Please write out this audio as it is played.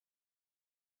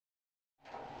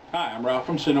Hi, I'm Ralph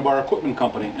from Cinnabar Equipment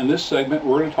Company. In this segment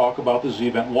we're going to talk about the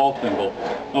zvent wall thimble.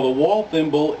 Now the wall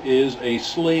thimble is a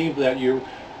sleeve that your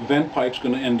vent pipe's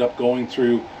going to end up going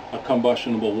through a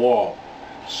combustible wall.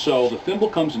 So the thimble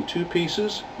comes in two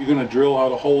pieces. You're going to drill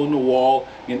out a hole in the wall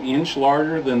an inch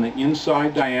larger than the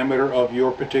inside diameter of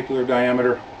your particular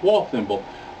diameter wall thimble.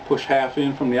 Push half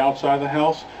in from the outside of the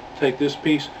house, take this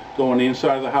piece, go on the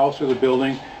inside of the house or the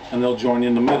building, and they'll join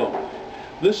in the middle.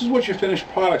 This is what your finished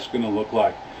product's going to look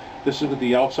like. This is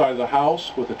the outside of the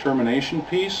house with a termination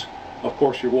piece, of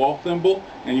course your wall thimble,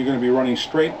 and you're going to be running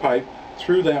straight pipe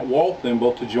through that wall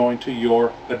thimble to join to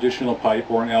your additional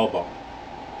pipe or an elbow.